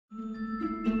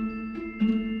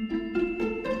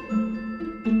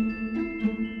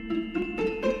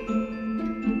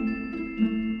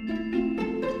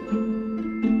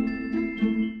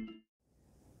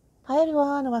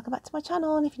welcome back to my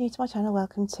channel, and if you're new to my channel,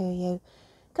 welcome to you.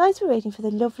 Guys, we're reading for the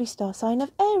lovely star sign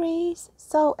of Aries.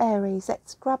 So Aries,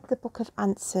 let's grab the book of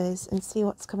answers and see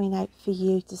what's coming out for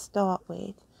you to start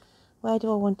with. Where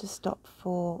do I want to stop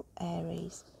for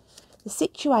Aries? The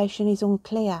situation is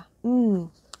unclear.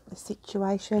 The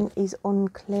situation is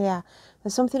unclear.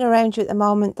 There's something around you at the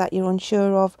moment that you're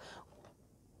unsure of.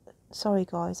 Sorry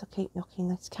guys, I keep knocking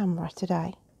this camera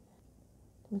today.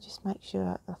 Let me just make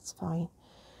sure that's fine.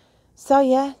 So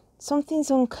yeah, something's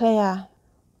unclear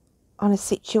on a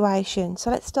situation.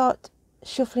 So let's start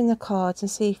shuffling the cards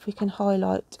and see if we can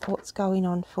highlight what's going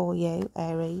on for you,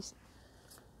 Aries.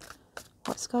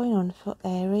 What's going on for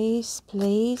Aries,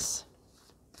 please?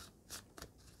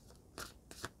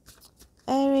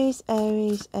 Aries,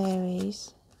 Aries,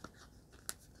 Aries.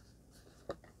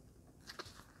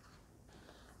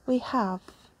 We have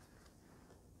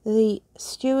the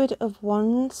Steward of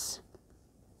Wands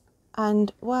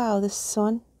and, wow, the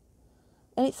Sun.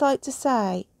 And it's like to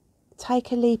say,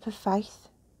 take a leap of faith.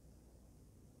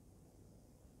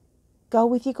 Go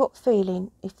with your gut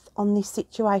feeling if on this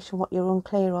situation what you're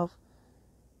unclear of.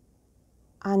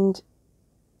 And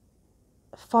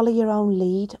follow your own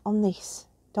lead on this.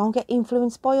 Don't get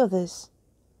influenced by others.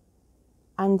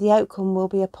 And the outcome will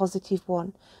be a positive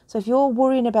one. So if you're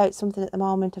worrying about something at the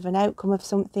moment, of an outcome of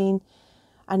something,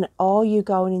 and are you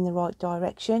going in the right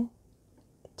direction,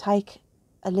 take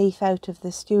a leaf out of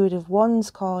the Steward of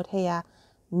Wands card here,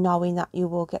 knowing that you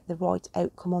will get the right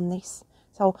outcome on this.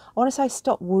 So I want to say,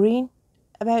 stop worrying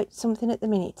about something at the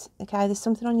minute. Okay, there's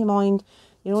something on your mind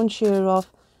you're unsure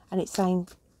of, and it's saying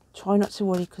try not to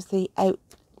worry because the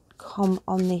outcome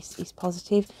on this is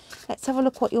positive. Let's have a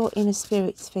look what your inner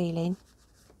spirit's feeling.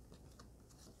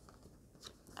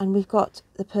 And we've got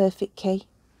the perfect key.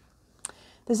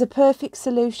 There's a perfect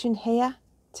solution here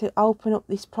to open up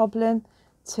this problem,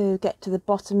 to get to the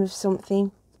bottom of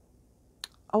something.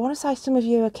 I want to say some of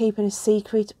you are keeping a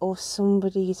secret, or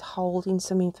somebody is holding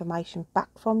some information back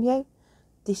from you.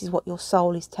 This is what your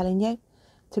soul is telling you.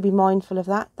 To be mindful of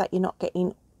that you're not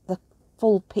getting the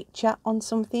full picture on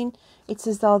something. It's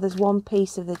as though there's one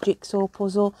piece of the jigsaw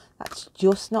puzzle that's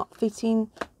just not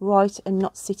fitting right and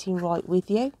not sitting right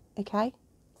with you. Okay.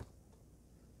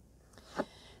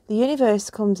 The universe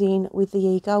comes in with the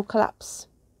ego collapse.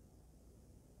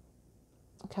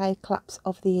 Okay, collapse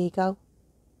of the ego.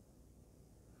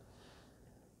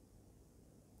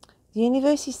 The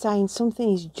universe is saying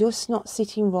something is just not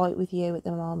sitting right with you at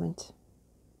the moment.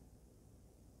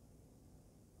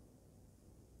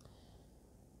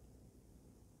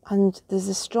 And there's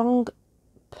a strong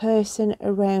person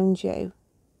around you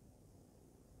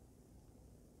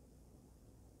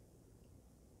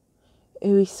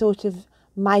who is sort of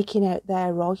making out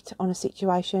they're right on a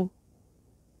situation.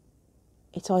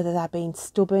 It's either they're being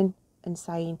stubborn and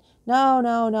saying, no,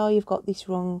 no, no, you've got this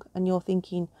wrong. And you're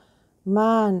thinking,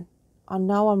 man, I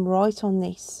know I'm right on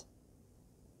this.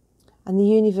 And the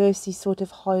universe is sort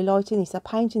of highlighting this. They're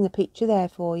painting the picture there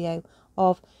for you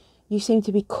of, you seem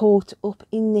to be caught up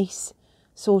in this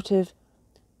sort of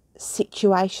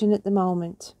situation at the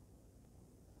moment.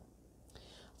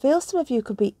 I feel some of you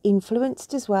could be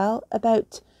influenced as well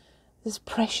about, there's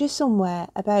pressure somewhere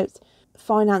about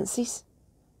finances.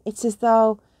 It's as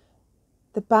though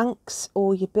the banks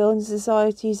or your building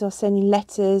societies are sending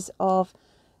letters of,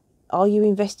 are you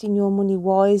investing your money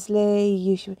wisely?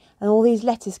 You should, and all these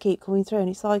letters keep coming through. And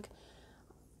it's like,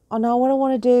 I know what I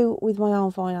want to do with my own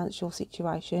financial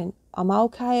situation. I'm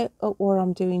okay at what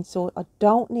I'm doing, so I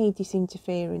don't need this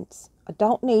interference. I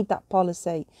don't need that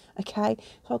policy. Okay,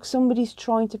 it's like somebody's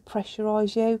trying to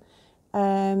pressurise you,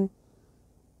 and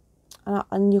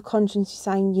your conscience is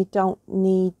saying you don't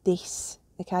need this.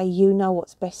 Okay, you know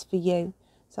what's best for you.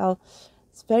 So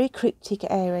it's very cryptic,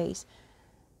 Aries.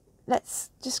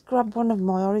 Let's just grab one of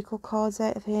my oracle cards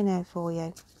out of here now for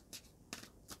you.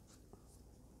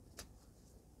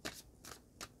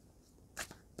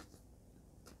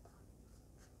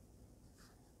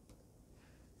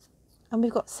 And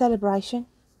we've got celebration.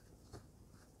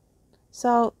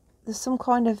 So there's some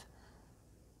kind of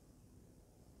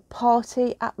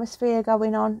party atmosphere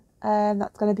going on,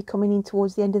 that's going to be coming in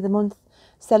towards the end of the month.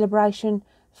 Celebration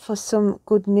for some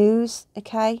good news.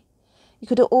 Okay, you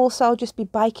could also just be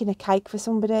baking a cake for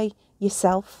somebody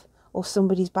yourself, or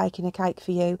somebody's baking a cake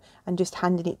for you and just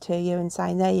handing it to you and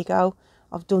saying, there you go,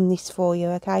 I've done this for you.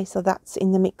 Okay, so that's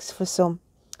in the mix for some.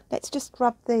 Let's just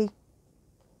grab the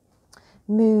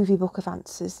movie book of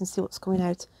answers and see what's coming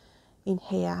out in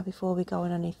here before we go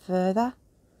on any further.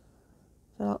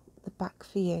 Fill out the back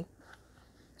for you.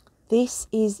 This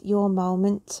is your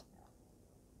moment,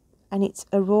 and it's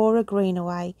Aurora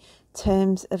Greenaway,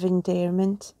 terms of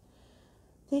endearment.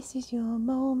 This is your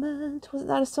moment. Wasn't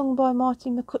that a song by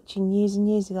Martin McCutcheon years and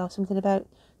years ago? Something about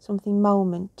something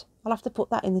moment. I'll have to put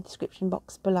that in the description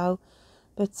box below.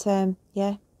 But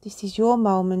yeah, this is your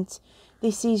moment.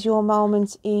 This is your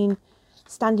moment in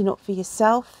standing up for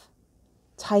yourself,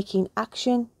 taking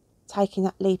action, taking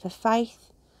that leap of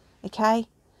faith, okay?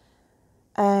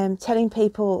 Telling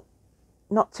people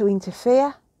not to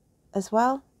interfere as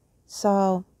well.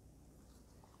 So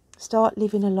start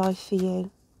living a life for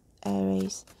you,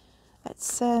 Aries.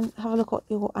 Let's have a look what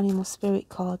your animal spirit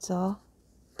cards are.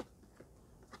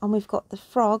 And we've got the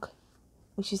frog,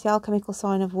 which is the alchemical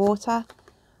sign of water,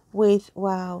 with,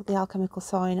 wow, the alchemical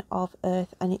sign of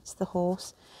earth, and it's the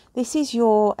horse. This is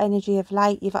your energy of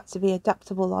late. You've had to be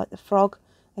adaptable like the frog,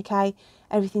 okay?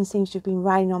 Everything seems to have been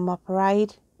raining on my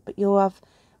parade, but you have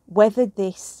weathered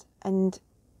this, and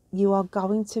you are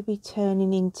going to be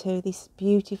turning into this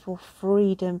beautiful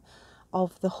freedom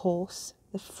of the horse,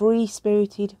 the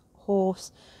free-spirited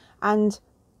horse. And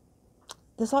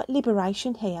there's like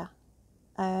liberation here,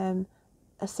 a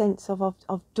sense of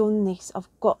I've done this, I've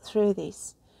got through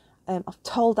this, I've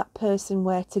told that person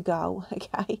where to go,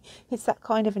 okay? It's that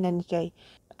kind of an energy.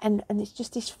 And it's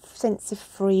just this sense of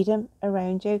freedom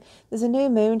around you. There's a new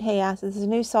moon here, so there's a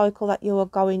new cycle that you are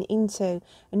going into,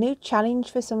 a new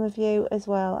challenge for some of you as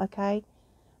well, okay?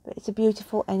 But it's a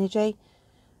beautiful energy.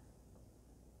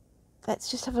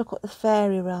 Let's just have a look what the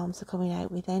fairy realms are coming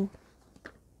out with then.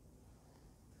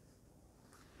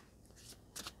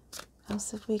 What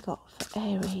else have we got for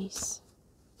Aries?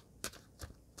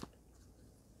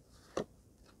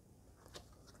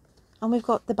 And we've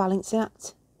got the balancing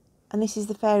act. And this is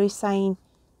the fairies saying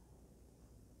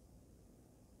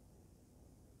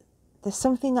there's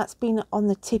something that's been on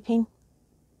the tipping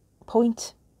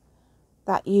point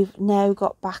that you've now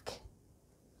got back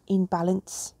in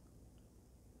balance.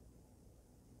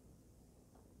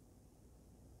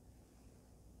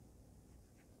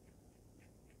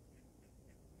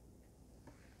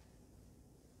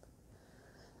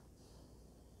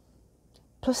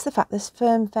 Plus the fact there's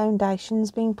firm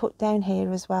foundations being put down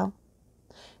here as well.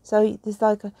 So there's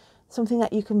like something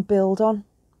that you can build on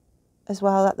as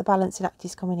well, that the balancing act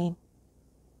is coming in.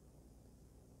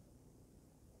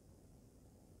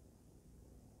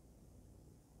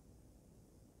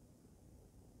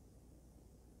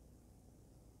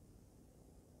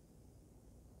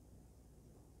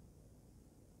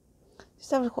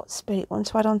 Just have a look what Spirit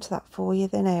wants to add on to that for you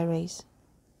then, Aries.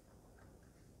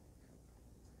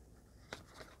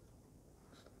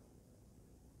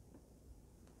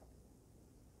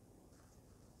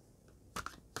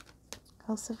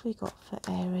 What else have we got for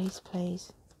Aries,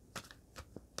 please?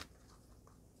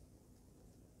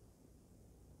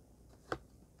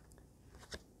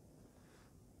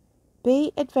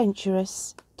 Be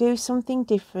adventurous, do something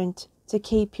different to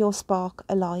keep your spark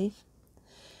alive.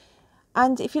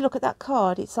 And if you look at that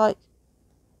card, it's like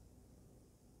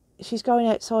she's going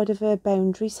outside of her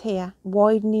boundaries here,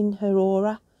 widening her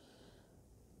aura,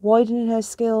 widening her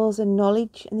skills and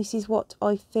knowledge. And this is what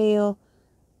I feel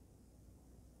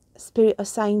Spirit are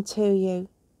saying to you.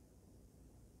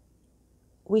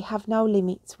 We have no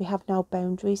limits, we have no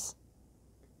boundaries.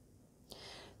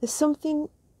 There's something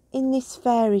in this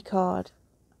fairy card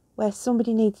where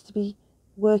somebody needs to be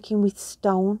working with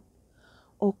stone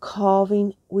or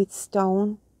carving with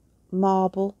stone,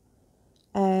 marble.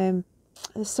 There's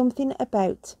something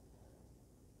about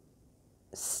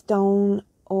stone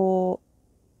or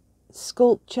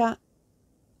sculpture,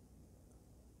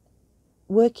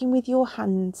 working with your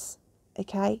hands,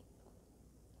 okay?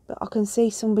 But I can see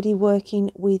somebody working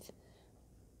with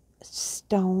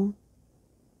stone.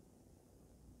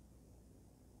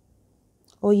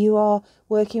 Or you are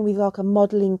working with like a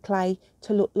modelling clay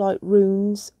to look like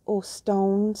runes or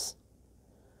stones.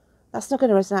 That's not going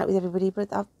to resonate with everybody,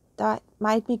 but that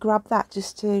made me grab that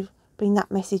just to bring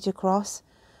that message across.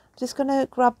 I'm just going to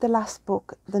grab the last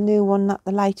book, the new one, not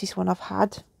the latest one I've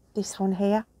had, this one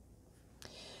here.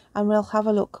 And we'll have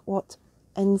a look what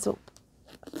ends up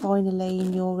finally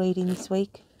in your reading this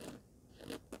week.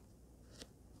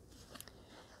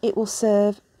 It will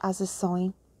serve as a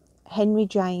sign. Henry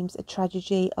James, A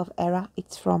Tragedy of Error,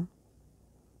 it's from.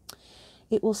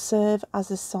 It will serve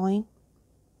as a sign.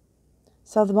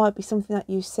 So there might be something that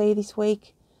you see this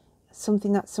week,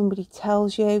 something that somebody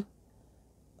tells you,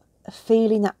 a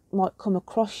feeling that might come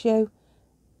across you,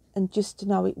 and just to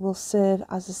know it will serve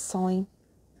as a sign.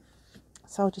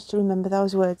 So just to remember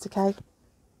those words, okay?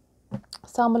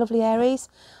 So my lovely Aries,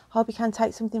 hope you can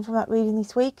take something from that reading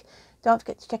this week. Don't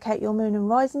forget to check out your moon and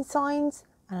rising signs.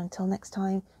 And until next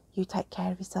time, you take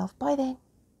care of yourself. Bye then.